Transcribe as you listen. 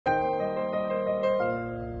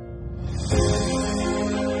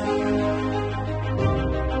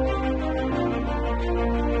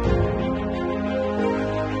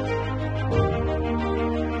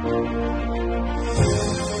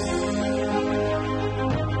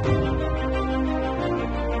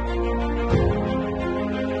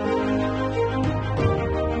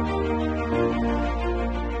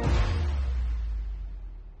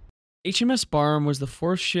HMS Barham was the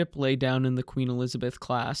fourth ship laid down in the Queen Elizabeth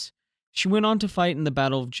class. She went on to fight in the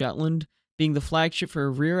Battle of Jutland, being the flagship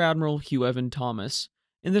for Rear Admiral Hugh Evan Thomas.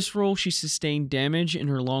 In this role, she sustained damage in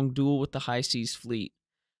her long duel with the High Seas Fleet.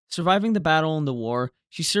 Surviving the battle and the war,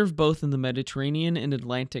 she served both in the Mediterranean and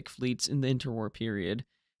Atlantic fleets in the interwar period,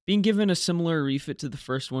 being given a similar refit to the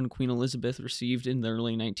first one Queen Elizabeth received in the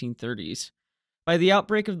early 1930s. By the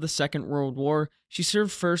outbreak of the Second World War, she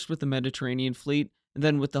served first with the Mediterranean Fleet and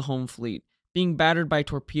then with the Home Fleet, being battered by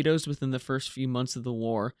torpedoes within the first few months of the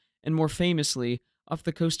war, and more famously, off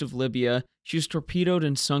the coast of Libya, she was torpedoed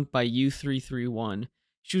and sunk by U-331.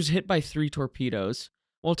 She was hit by 3 torpedoes.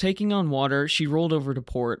 While taking on water, she rolled over to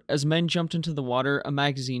port. As men jumped into the water, a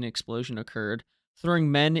magazine explosion occurred, throwing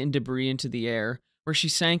men and debris into the air, where she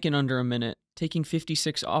sank in under a minute, taking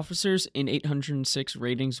 56 officers and 806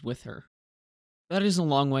 ratings with her. That is a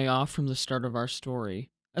long way off from the start of our story,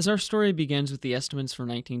 as our story begins with the estimates for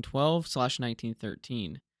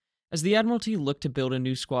 1912/1913, as the Admiralty looked to build a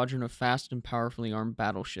new squadron of fast and powerfully armed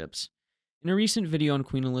battleships. In a recent video on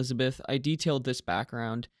Queen Elizabeth, I detailed this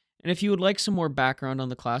background, and if you would like some more background on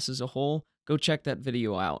the class as a whole, go check that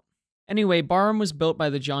video out. Anyway, Barham was built by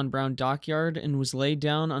the John Brown Dockyard and was laid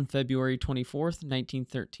down on February 24th,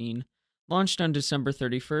 1913, launched on December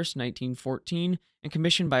 31st, 1914, and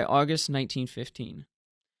commissioned by August 1915.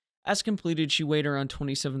 As completed, she weighed around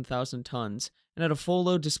 27,000 tons, and had a full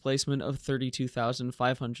load displacement of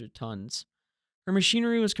 32,500 tons. Her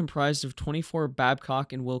machinery was comprised of 24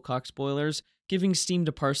 Babcock and Wilcox boilers, giving steam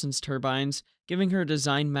to Parsons turbines, giving her a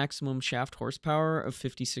design maximum shaft horsepower of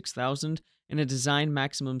 56,000 and a design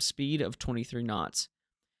maximum speed of 23 knots.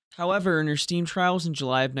 However, in her steam trials in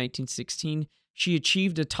July of 1916, she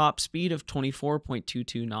achieved a top speed of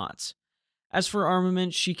 24.22 knots. As for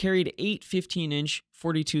armament, she carried 8 15-inch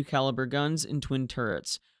 42 caliber guns and twin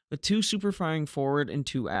turrets, with 2 superfiring forward and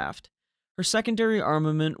 2 aft. Her secondary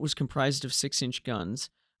armament was comprised of 6-inch guns.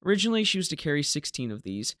 Originally, she was to carry 16 of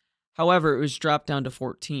these. However, it was dropped down to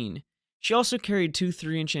 14. She also carried 2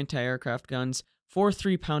 3-inch anti-aircraft guns, 4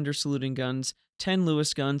 3-pounder saluting guns, 10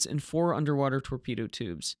 Lewis guns, and 4 underwater torpedo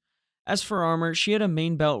tubes. As for armor, she had a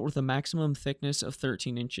main belt with a maximum thickness of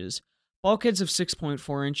 13 inches, bulkheads of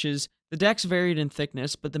 6.4 inches. The decks varied in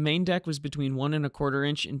thickness, but the main deck was between 1¼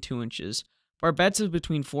 inch and 2 inches. Barbettes of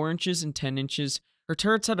between 4 inches and 10 inches. Her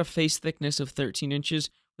turrets had a face thickness of 13 inches,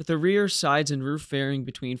 with the rear, sides, and roof varying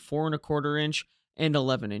between 4¼ inch and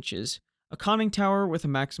 11 inches. A conning tower with a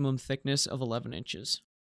maximum thickness of 11 inches.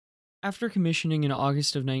 After commissioning in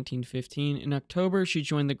August of 1915, in October she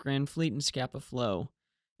joined the Grand Fleet in Scapa Flow.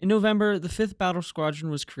 In November, the 5th Battle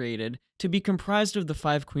Squadron was created, to be comprised of the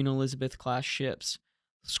 5 Queen Elizabeth-class ships.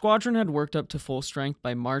 The squadron had worked up to full strength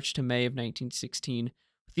by March to May of 1916,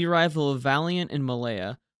 with the arrival of Valiant and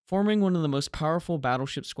Malaya, forming one of the most powerful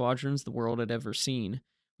battleship squadrons the world had ever seen,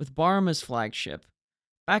 with Barham as flagship.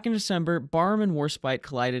 Back in December, Barham and Warship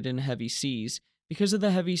collided in heavy seas. Because of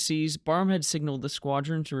the heavy seas, Barham had signaled the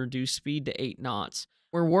squadron to reduce speed to 8 knots,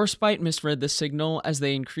 where Warship misread the signal as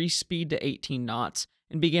they increased speed to 18 knots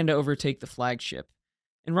and began to overtake the flagship.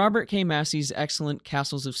 In Robert K. Massey's excellent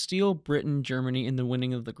Castles of Steel, Britain, Germany, and the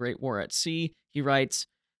Winning of the Great War at Sea, he writes,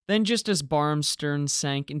 "Then just as Barham's stern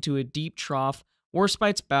sank into a deep trough,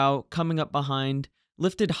 Warship's bow, coming up behind,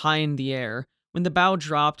 lifted high in the air. When the bow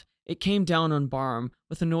dropped, it came down on Barham,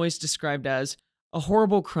 with a noise described as a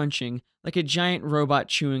horrible crunching, like a giant robot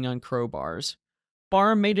chewing on crowbars.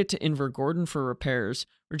 Barham made it to Invergordon for repairs,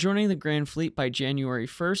 rejoining the Grand Fleet by January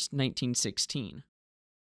 1st, 1916.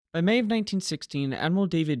 By May of 1916, Admiral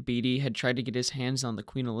David Beatty had tried to get his hands on the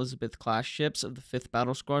Queen Elizabeth-class ships of the 5th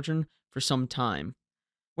Battle Squadron for some time,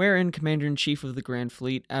 wherein Commander-in-Chief of the Grand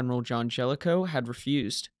Fleet, Admiral John Jellicoe, had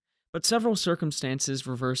refused. But several circumstances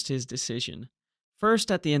reversed his decision.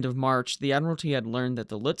 First, at the end of March, the Admiralty had learned that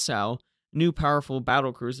the Lutzow, a new powerful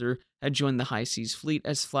battlecruiser, had joined the High Seas Fleet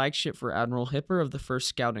as flagship for Admiral Hipper of the 1st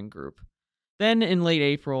Scouting Group. Then, in late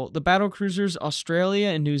April, the battlecruisers Australia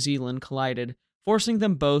and New Zealand collided, forcing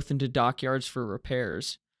them both into dockyards for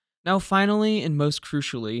repairs. Now finally, and most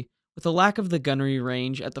crucially, with the lack of the gunnery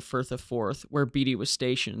range at the Firth of Forth, where Beatty was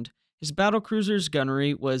stationed, his battlecruiser's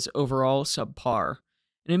gunnery was overall subpar.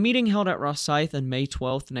 In a meeting held at Rosyth on May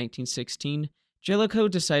 12, 1916, Jellicoe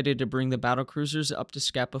decided to bring the battlecruisers up to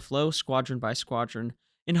Scapa Flow squadron by squadron,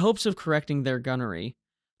 in hopes of correcting their gunnery.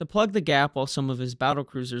 To plug the gap while some of his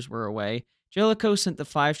battlecruisers were away, Jellicoe sent the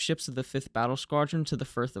 5 ships of the 5th Battle Squadron to the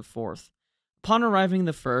Firth of Forth. Upon arriving in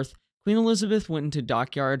the Firth, Queen Elizabeth went into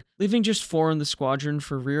dockyard, leaving just 4 in the squadron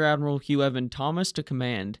for Rear Admiral Hugh Evan Thomas to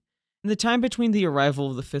command. In the time between the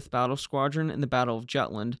arrival of the 5th Battle Squadron and the Battle of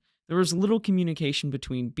Jutland, there was little communication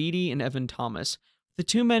between Beatty and Evan Thomas, the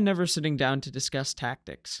two men never sitting down to discuss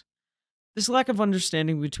tactics. This lack of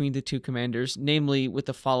understanding between the two commanders, namely with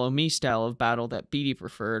the follow-me style of battle that Beatty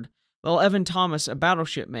preferred, while Evan Thomas, a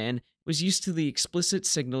battleship man, was used to the explicit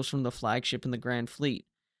signals from the flagship and the Grand Fleet.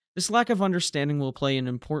 This lack of understanding will play an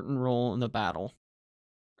important role in the battle.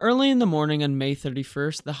 Early in the morning on May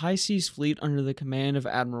 31st, the High Seas Fleet under the command of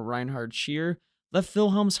Admiral Reinhard Scheer left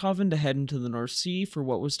Wilhelmshaven to head into the North Sea for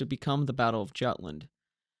what was to become the Battle of Jutland.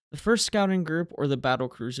 The first scouting group, or the battle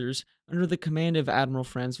cruisers, under the command of Admiral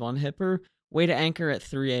Franz von Hipper, weighed anchor at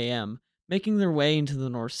 3 a.m., making their way into the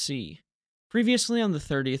North Sea. Previously on the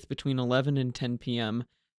 30th, between 11 and 10 p.m.,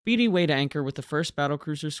 Beatty weighed anchor with the 1st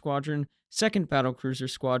Battlecruiser Squadron, 2nd Battlecruiser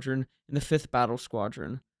Squadron, and the 5th Battle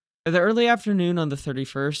Squadron. By the early afternoon on the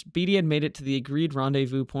 31st, Beatty had made it to the agreed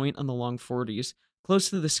rendezvous point on the Long Forties, close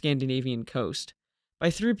to the Scandinavian coast. By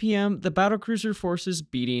 3 p.m., the battlecruiser forces,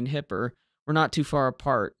 Beatty and Hipper, were not too far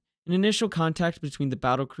apart, and initial contact between the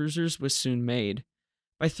battlecruisers was soon made.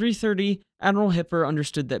 By 3:30, Admiral Hipper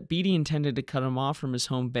understood that Beatty intended to cut him off from his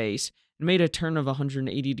home base and made a turn of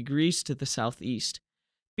 180 degrees to the southeast.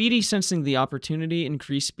 Beatty, sensing the opportunity,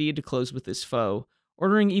 increased speed to close with his foe,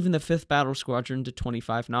 ordering even the 5th Battle Squadron to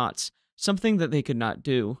 25 knots, something that they could not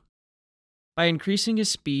do. By increasing his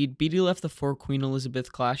speed, Beatty left the 4 Queen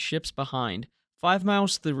Elizabeth-class ships behind, 5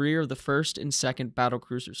 miles to the rear of the 1st and 2nd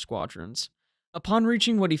Battlecruiser Squadrons. Upon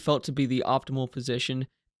reaching what he felt to be the optimal position,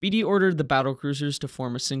 Beatty ordered the battlecruisers to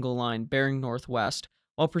form a single line bearing northwest,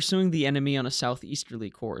 while pursuing the enemy on a southeasterly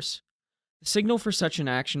course. The signal for such an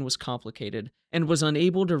action was complicated, and was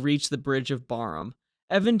unable to reach the bridge of Barham.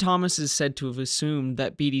 Evan Thomas is said to have assumed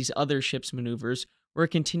that Beatty's other ships' maneuvers were a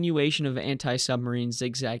continuation of anti-submarine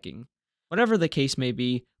zigzagging. Whatever the case may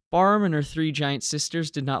be, Barham and her 3 giant sisters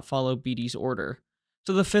did not follow Beatty's order.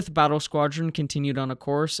 So the 5th Battle Squadron continued on a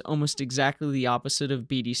course almost exactly the opposite of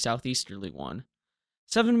Beatty's southeasterly one.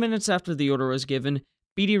 7 minutes after the order was given,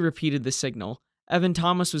 Beatty repeated the signal. Evan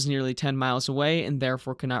Thomas was nearly 10 miles away and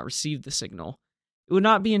therefore could not receive the signal. It would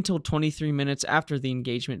not be until 23 minutes after the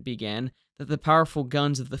engagement began that the powerful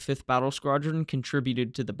guns of the 5th Battle Squadron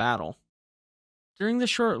contributed to the battle. During the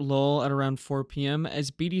short lull at around 4 p.m.,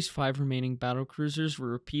 as Beatty's 5 remaining battlecruisers were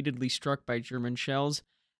repeatedly struck by German shells,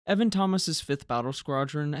 Evan Thomas's 5th Battle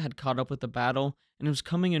Squadron had caught up with the battle and was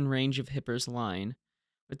coming in range of Hipper's line,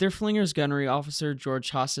 with their Flinger's gunnery officer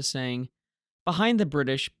George Hasse saying, "Behind the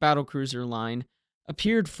British battlecruiser line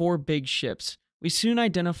appeared 4 big ships. We soon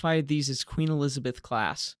identified these as Queen Elizabeth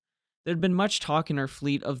class. There had been much talk in our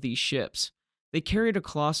fleet of these ships. They carried a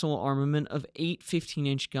colossal armament of 8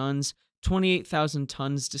 15-inch guns, 28,000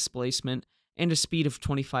 tons displacement, and a speed of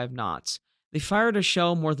 25 knots. They fired a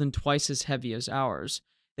shell more than twice as heavy as ours.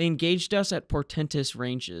 They engaged us at portentous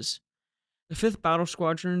ranges." The 5th Battle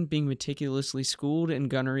Squadron, being meticulously schooled in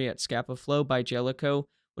gunnery at Scapa Flow by Jellicoe,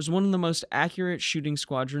 was one of the most accurate shooting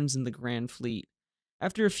squadrons in the Grand Fleet.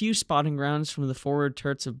 After a few spotting rounds from the forward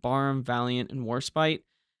turrets of Barham, Valiant, and Warspite,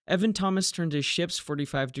 Evan Thomas turned his ships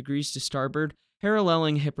 45 degrees to starboard,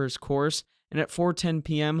 paralleling Hipper's course, and at 4:10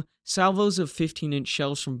 p.m., salvos of 15-inch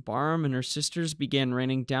shells from Barham and her sisters began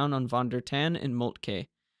raining down on Von der Tann and Moltke,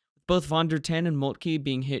 with both Von der Tann and Moltke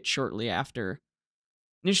being hit shortly after.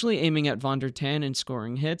 Initially aiming at Von der Tann and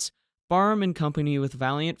scoring hits, Barham in company with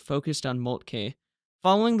Valiant focused on Moltke.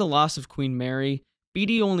 Following the loss of Queen Mary,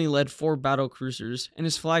 Beatty only led 4 battlecruisers, and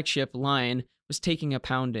his flagship, Lion, was taking a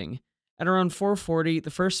pounding. At around 4:40,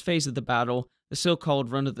 the first phase of the battle, the so-called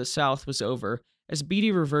Run of the South, was over, as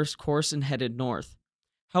Beatty reversed course and headed north.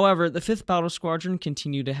 However, the 5th Battle Squadron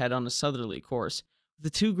continued to head on a southerly course, with the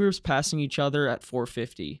two groups passing each other at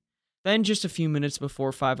 4:50. Then, just a few minutes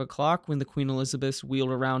before 5 o'clock, when the Queen Elizabeth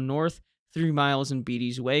wheeled around north, 3 miles in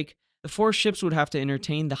Beatty's wake, the 4 ships would have to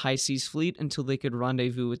entertain the High Seas Fleet until they could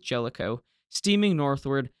rendezvous with Jellicoe. Steaming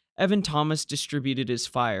northward, Evan Thomas distributed his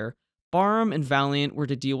fire. Barham and Valiant were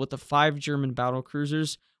to deal with the 5 German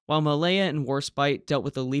battlecruisers, while Malaya and Warspite dealt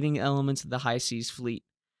with the leading elements of the High Seas Fleet,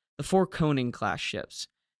 the 4 Koning-class ships.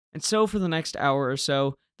 And so, for the next hour or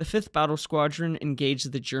so, the 5th Battle Squadron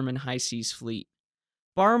engaged the German High Seas Fleet.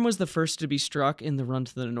 Barham was the first to be struck in the run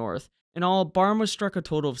to the north. In all, Barham was struck a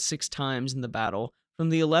total of 6 times in the battle, from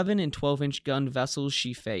the 11 and 12-inch gun vessels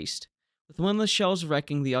she faced, with windlass shells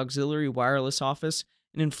wrecking the auxiliary wireless office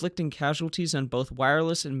and inflicting casualties on both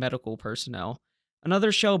wireless and medical personnel.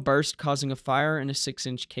 Another shell burst, causing a fire in a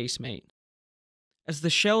 6-inch casemate. As the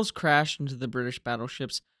shells crashed into the British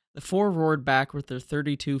battleships, the 4 roared back with their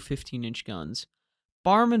 32 15-inch guns.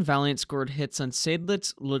 Barham and Valiant scored hits on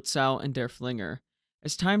Seydlitz, Lutzow, and Der Flinger.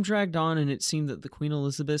 As time dragged on and it seemed that the Queen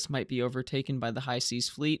Elizabeth might be overtaken by the High Seas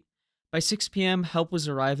Fleet, by 6 p.m. help was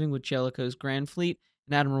arriving with Jellicoe's Grand Fleet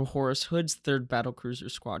and Admiral Horace Hood's 3rd Battlecruiser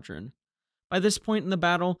Squadron. By this point in the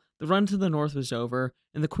battle, the run to the north was over,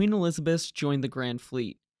 and the Queen Elizabeth joined the Grand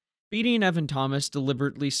Fleet. Beatty and Evan Thomas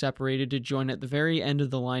deliberately separated to join at the very end of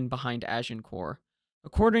the line behind Agincourt.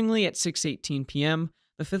 Accordingly, at 6:18 p.m.,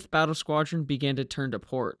 the 5th Battle Squadron began to turn to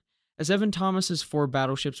port. As Evan Thomas's 4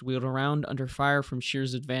 battleships wheeled around under fire from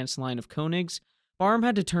Shear's advanced line of Koenigs, Barham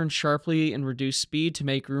had to turn sharply and reduce speed to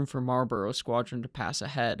make room for Marlborough's squadron to pass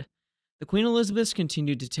ahead. The Queen Elizabeth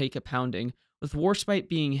continued to take a pounding, with Warship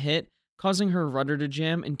being hit, causing her rudder to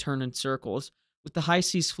jam and turn in circles, with the High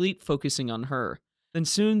Seas Fleet focusing on her. Then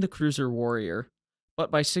soon the cruiser Warrior.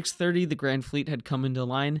 But by 6:30 the Grand Fleet had come into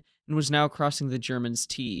line and was now crossing the Germans'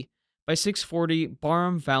 T. By 6:40,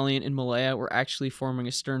 Barham, Valiant, and Malaya were actually forming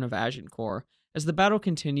astern of Agincourt. As the battle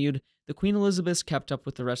continued, the Queen Elizabeth kept up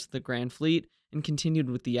with the rest of the Grand Fleet and continued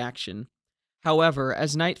with the action. However,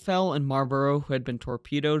 as night fell and Marlborough, who had been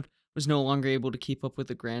torpedoed, was no longer able to keep up with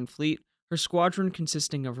the Grand Fleet, her squadron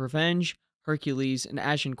consisting of Revenge, Hercules, and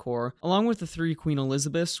Agincourt, along with the 3 Queen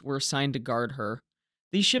Elizabeths, were assigned to guard her.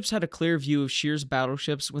 These ships had a clear view of Shear's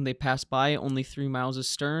battleships when they passed by only 3 miles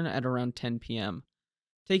astern at around 10 p.m.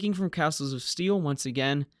 Taking from castles of steel once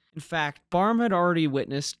again, in fact, Barham had already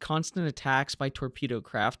witnessed constant attacks by torpedo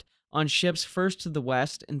craft on ships first to the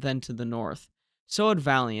west and then to the north. So had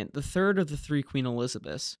Valiant, the 3rd of the 3 Queen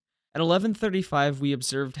Elizabeths. At 11:35, we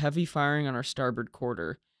observed heavy firing on our starboard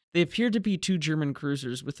quarter. They appeared to be 2 German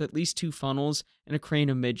cruisers with at least 2 funnels and a crane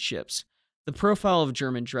amidships, the profile of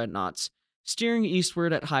German dreadnoughts. Steering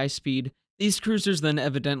eastward at high speed, these cruisers then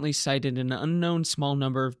evidently sighted an unknown small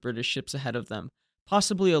number of British ships ahead of them,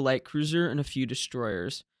 possibly a light cruiser and a few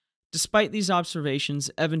destroyers. Despite these observations,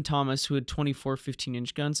 Evan Thomas, who had 24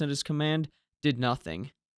 15-inch guns at his command, did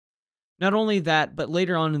nothing. Not only that, but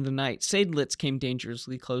later on in the night, Seydlitz came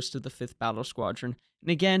dangerously close to the 5th Battle Squadron, and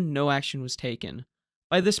again, no action was taken.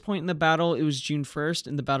 By this point in the battle, it was June 1st,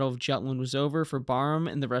 and the Battle of Jutland was over for Barham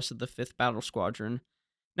and the rest of the 5th Battle Squadron.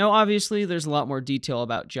 Now, obviously, there's a lot more detail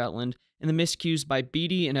about Jutland, and the miscues by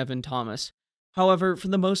Beatty and Evan Thomas. However, for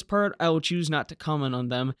the most part, I will choose not to comment on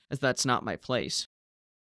them, as that's not my place.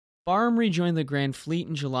 Barham rejoined the Grand Fleet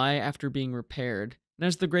in July after being repaired, and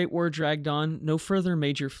as the Great War dragged on, no further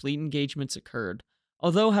major fleet engagements occurred,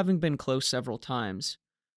 although having been close several times.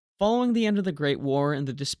 Following the end of the Great War and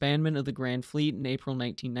the disbandment of the Grand Fleet in April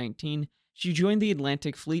 1919, she joined the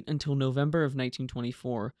Atlantic Fleet until November of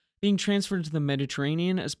 1924, being transferred to the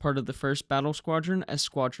Mediterranean as part of the 1st Battle Squadron as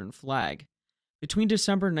Squadron Flag. Between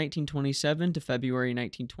December 1927 to February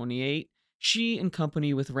 1928, she, in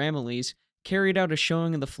company with Ramillies, carried out a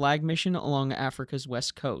showing of the flag mission along Africa's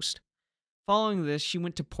west coast. Following this, she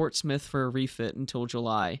went to Portsmouth for a refit until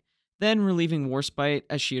July, then relieving Warship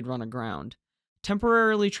as she had run aground,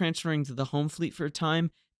 temporarily transferring to the home fleet for a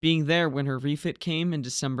time, being there when her refit came in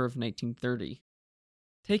December of 1930.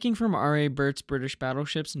 Taking from R.A. Burt's British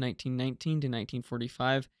battleships 1919 to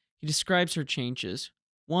 1945, he describes her changes.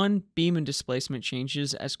 1. Beam and displacement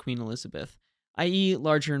changes as Queen Elizabeth, i.e.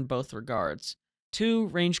 larger in both regards. 2.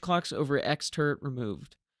 Range clocks over X turret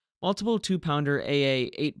removed. Multiple 2-pounder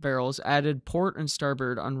AA 8 barrels added port and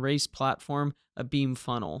starboard on raised platform, a beam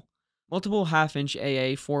funnel. Multiple half-inch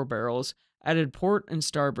AA 4 barrels added port and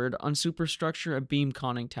starboard on superstructure, a beam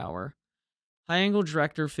conning tower. High-angle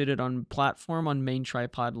director fitted on platform on main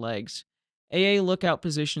tripod legs. AA lookout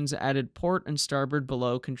positions added port and starboard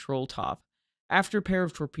below control top. After pair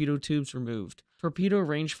of torpedo tubes removed. Torpedo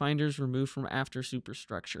rangefinders removed from after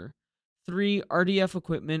superstructure. 3. RDF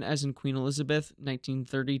equipment as in Queen Elizabeth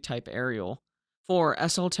 1930 type aerial. 4.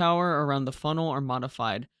 SL tower around the funnel are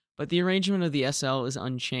modified, but the arrangement of the SL is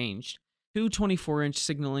unchanged. 2 24-inch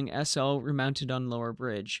signaling SL remounted on lower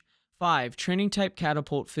bridge. 5. Training type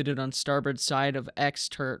catapult fitted on starboard side of X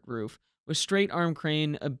turret roof, with straight arm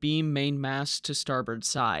crane, a beam main mast to starboard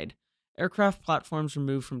side. Aircraft platforms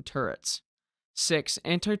removed from turrets. 6.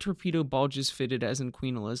 Anti-torpedo bulges fitted as in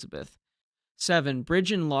Queen Elizabeth. 7.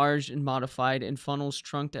 Bridge enlarged and modified and funnels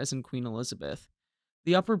trunked as in Queen Elizabeth.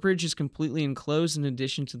 The upper bridge is completely enclosed in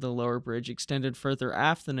addition to the lower bridge extended further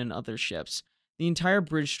aft than in other ships. The entire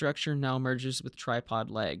bridge structure now merges with tripod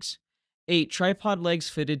legs. 8. Tripod legs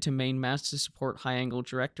fitted to main mast to support high-angle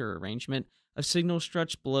director arrangement of signal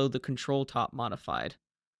struts below the control top modified.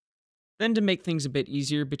 Then to make things a bit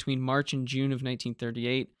easier, between March and June of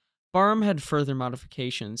 1938, Barham had further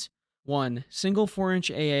modifications. 1. Single 4-inch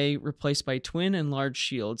AA replaced by twin and large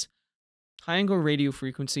shields. High-angle radio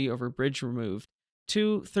frequency over bridge removed.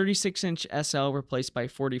 2. 36-inch SL replaced by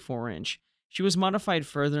 44-inch. She was modified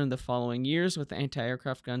further in the following years with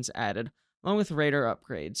anti-aircraft guns added, along with radar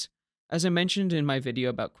upgrades. As I mentioned in my video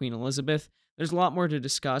about Queen Elizabeth, There's a lot more to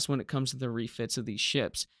discuss when it comes to the refits of these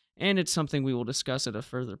ships, and it's something we will discuss at a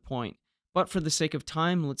further point. But for the sake of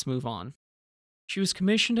time, let's move on. She was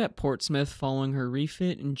commissioned at Portsmouth following her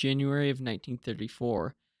refit in January of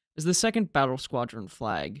 1934 as the 2nd Battle Squadron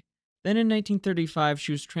flag. Then in 1935,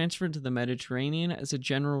 she was transferred to the Mediterranean as a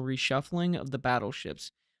general reshuffling of the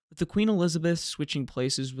battleships, with the Queen Elizabeth switching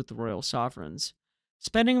places with the Royal Sovereigns,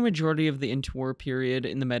 spending a majority of the interwar period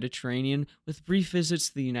in the Mediterranean with brief visits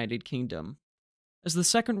to the United Kingdom. As the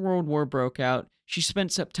Second World War broke out, she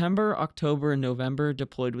spent September, October, and November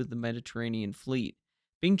deployed with the Mediterranean Fleet,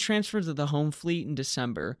 being transferred to the Home Fleet in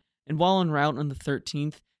December, and while en route on the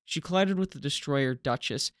 13th, she collided with the destroyer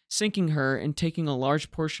Duchess, sinking her and taking a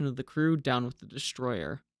large portion of the crew down with the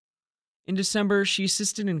destroyer. In December, she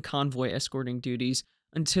assisted in convoy escorting duties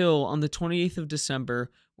until, on the 28th of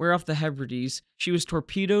December, where off the Hebrides, she was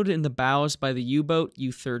torpedoed in the bows by the U-boat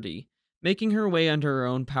U-30, making her way under her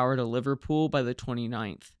own power to Liverpool by the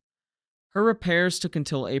 29th. Her repairs took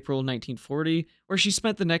until April 1940, where she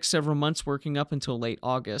spent the next several months working up until late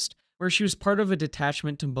August, where she was part of a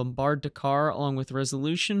detachment to bombard Dakar along with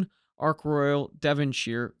Resolution, Ark Royal,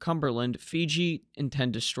 Devonshire, Cumberland, Fiji, and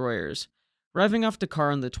 10 destroyers. Arriving off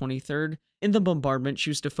Dakar on the 23rd, in the bombardment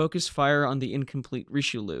she was to focus fire on the incomplete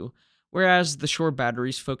Richelieu, whereas the shore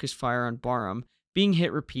batteries focused fire on Barham, being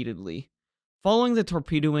hit repeatedly. Following the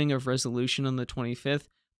torpedoing of Resolution on the 25th,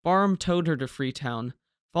 Barham towed her to Freetown.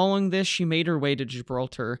 Following this, she made her way to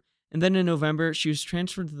Gibraltar, and then in November, she was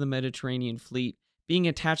transferred to the Mediterranean Fleet, being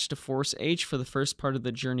attached to Force H for the first part of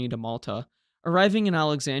the journey to Malta, arriving in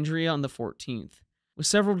Alexandria on the 14th, with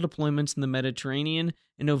several deployments in the Mediterranean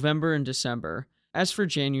in November and December. As for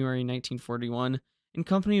January 1941, in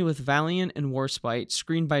company with Valiant and Warship,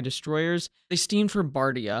 screened by destroyers, they steamed for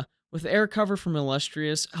Bardia, with air cover from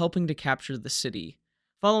Illustrious helping to capture the city.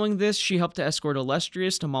 Following this, she helped to escort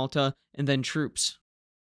Illustrious to Malta and then troops.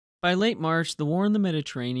 By late March, the war in the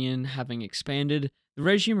Mediterranean having expanded, the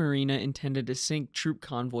Regia Marina intended to sink troop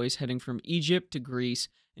convoys heading from Egypt to Greece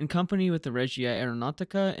in company with the Regia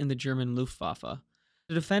Aeronautica and the German Luftwaffe.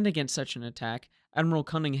 To defend against such an attack, Admiral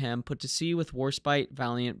Cunningham put to sea with Warship,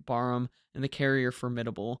 Valiant, Barham, and the carrier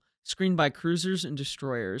Formidable, screened by cruisers and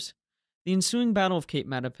destroyers. The ensuing Battle of Cape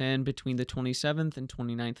Matapan between the 27th and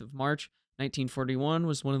 29th of March, 1941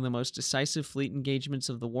 was one of the most decisive fleet engagements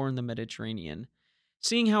of the war in the Mediterranean.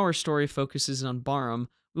 Seeing how our story focuses on Barham,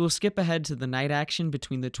 we will skip ahead to the night action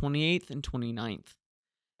between the 28th and 29th.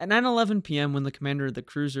 At 9:11 p.m., when the commander of the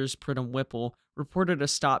cruisers, Pritam Whipple, reported a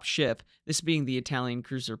stopped ship, this being the Italian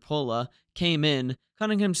cruiser Pola, came in,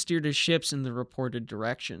 Cunningham steered his ships in the reported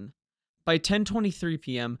direction. By 10:23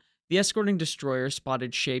 p.m., the escorting destroyer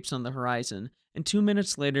spotted shapes on the horizon, and 2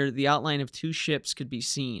 minutes later, the outline of 2 ships could be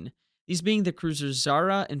seen, these being the cruisers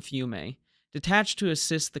Zara and Fiume, detached to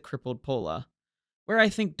assist the crippled Pola. Where I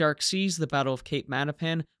think Dark Seas, the Battle of Cape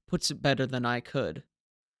Matapan, puts it better than I could.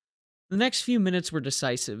 The next few minutes were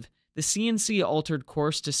decisive. The CNC altered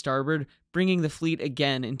course to starboard, bringing the fleet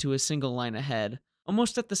again into a single line ahead.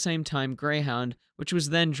 Almost at the same time, Greyhound, which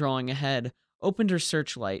was then drawing ahead, opened her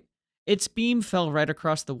searchlight. Its beam fell right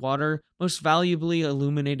across the water, most valuably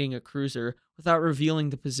illuminating a cruiser without revealing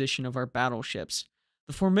the position of our battleships.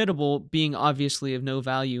 The Formidable, being obviously of no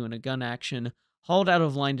value in a gun action, hauled out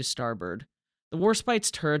of line to starboard. The Warspite's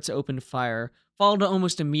turrets opened fire, followed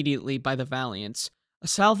almost immediately by the Valiant's. A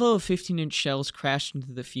salvo of 15-inch shells crashed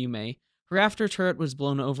into the Fiume. Her after turret was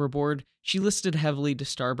blown overboard, she listed heavily to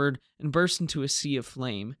starboard, and burst into a sea of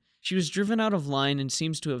flame. She was driven out of line and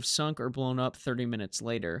seems to have sunk or blown up 30 minutes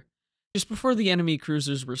later. Just before the enemy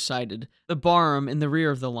cruisers were sighted, the Barham, in the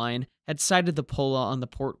rear of the line, had sighted the Pola on the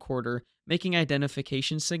port quarter, making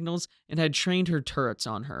identification signals, and had trained her turrets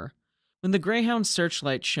on her. When the Greyhound's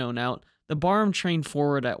searchlight shone out, the Barham trained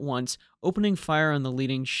forward at once, opening fire on the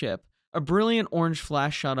leading ship. A brilliant orange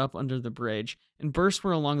flash shot up under the bridge, and bursts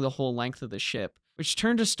were along the whole length of the ship, which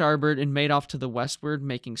turned to starboard and made off to the westward,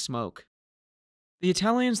 making smoke. The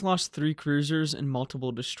Italians lost 3 cruisers and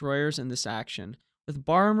multiple destroyers in this action, with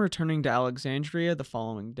Barham returning to Alexandria the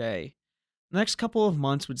following day. The next couple of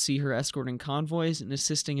months would see her escorting convoys and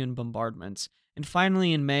assisting in bombardments, and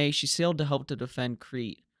finally in May she sailed to help to defend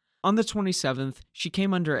Crete. On the 27th, she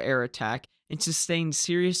came under air attack and sustained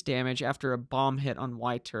serious damage after a bomb hit on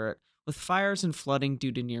Y turret, with fires and flooding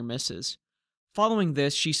due to near misses. Following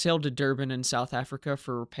this, she sailed to Durban in South Africa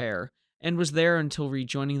for repair, and was there until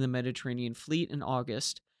rejoining the Mediterranean Fleet in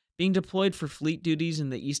August, being deployed for fleet duties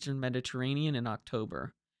in the Eastern Mediterranean in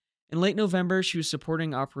October. In late November, she was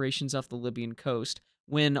supporting operations off the Libyan coast,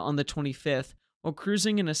 when, on the 25th, while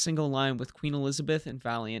cruising in a single line with Queen Elizabeth and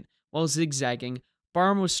Valiant, while zigzagging,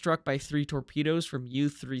 Barham was struck by 3 torpedoes from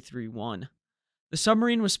U-331. The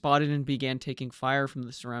submarine was spotted and began taking fire from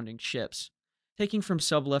the surrounding ships. Taking from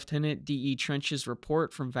Sub-Lieutenant D.E. Trench's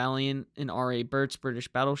report from Valiant and R.A. Bert's British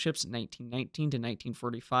battleships in 1919 to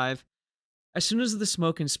 1945, as soon as the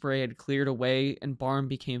smoke and spray had cleared away and Barham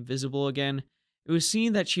became visible again, it was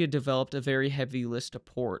seen that she had developed a very heavy list to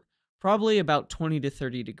port, probably about 20 to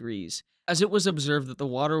 30 degrees, as it was observed that the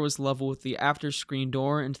water was level with the after screen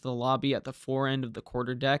door into the lobby at the fore end of the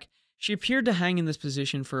quarterdeck. She appeared to hang in this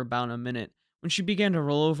position for about a minute, when she began to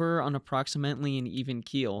roll over on approximately an even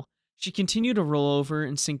keel. She continued to roll over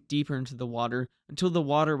and sink deeper into the water until the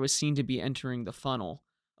water was seen to be entering the funnel.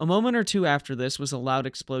 A moment or two after this was a loud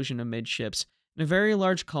explosion amidships, and a very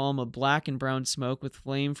large column of black and brown smoke with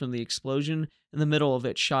flame from the explosion in the middle of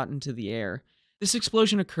it shot into the air. This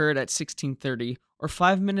explosion occurred at 16:30, or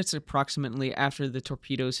 5 minutes approximately after the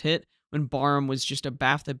torpedoes hit, when Barham was just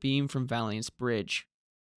abaft the beam from Valiant's bridge.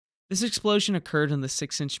 This explosion occurred in the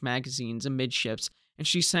 6-inch magazines amidships, and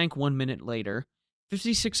she sank 1 minute later.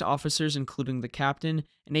 56 officers, including the captain,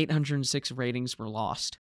 and 806 ratings were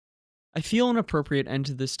lost. I feel an appropriate end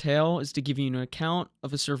to this tale is to give you an account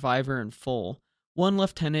of a survivor in full, one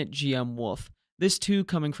Lieutenant G.M. Wolfe, this too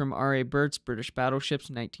coming from R.A. Bert's British battleships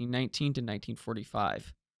 1919 to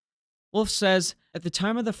 1945. Wolfe says, "At the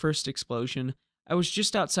time of the first explosion, I was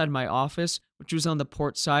just outside my office, which was on the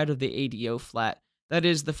port side of the ADO flat, that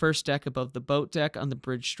is, the first deck above the boat deck on the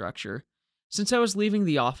bridge structure. Since I was leaving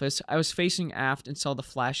the office, I was facing aft and saw the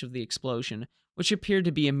flash of the explosion, which appeared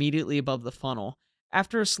to be immediately above the funnel.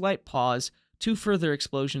 After a slight pause, 2 further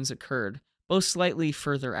explosions occurred, both slightly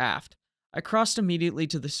further aft. I crossed immediately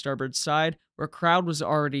to the starboard side, where a crowd was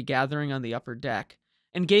already gathering on the upper deck,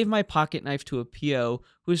 and gave my pocket knife to a PO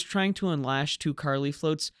who was trying to unlash 2 Carly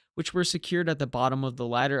floats which were secured at the bottom of the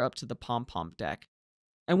ladder up to the pom-pom deck.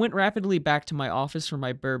 I went rapidly back to my office for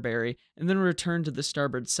my Burberry and then returned to the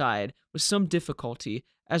starboard side with some difficulty,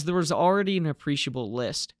 as there was already an appreciable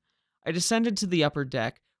list. I descended to the upper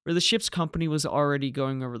deck, where the ship's company was already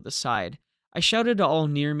going over the side. I shouted to all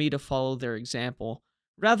near me to follow their example,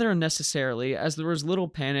 rather unnecessarily, as there was little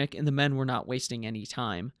panic and the men were not wasting any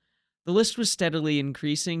time. The list was steadily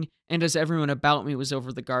increasing, and as everyone about me was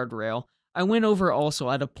over the guardrail, I went over also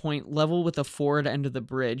at a point level with the forward end of the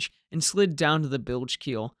bridge and slid down to the bilge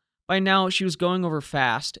keel. By now, she was going over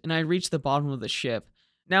fast, and I reached the bottom of the ship,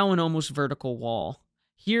 now an almost vertical wall.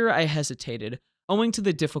 Here I hesitated, owing to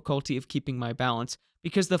the difficulty of keeping my balance,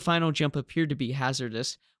 because the final jump appeared to be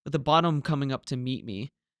hazardous, with the bottom coming up to meet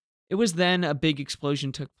me. It was then a big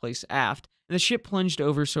explosion took place aft, and the ship plunged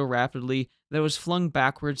over so rapidly that it was flung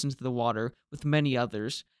backwards into the water with many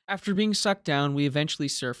others. After being sucked down, we eventually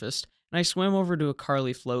surfaced, and I swam over to a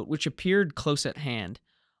Carly float, which appeared close at hand.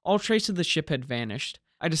 All trace of the ship had vanished.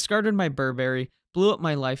 I discarded my Burberry, blew up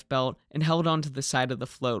my life belt, and held on to the side of the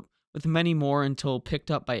float, with many more until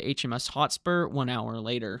picked up by HMS Hotspur 1 hour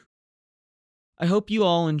later. I hope you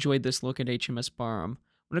all enjoyed this look at HMS Barham.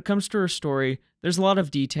 When it comes to her story, there's a lot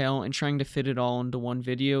of detail, and trying to fit it all into one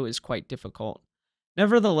video is quite difficult.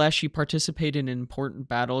 Nevertheless, she participated in important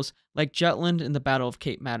battles like Jutland and the Battle of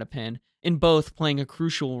Cape Matapan, in both playing a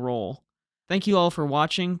crucial role. Thank you all for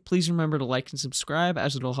watching. Please remember to like and subscribe,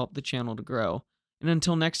 as it'll help the channel to grow. And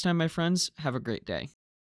until next time, my friends, have a great day.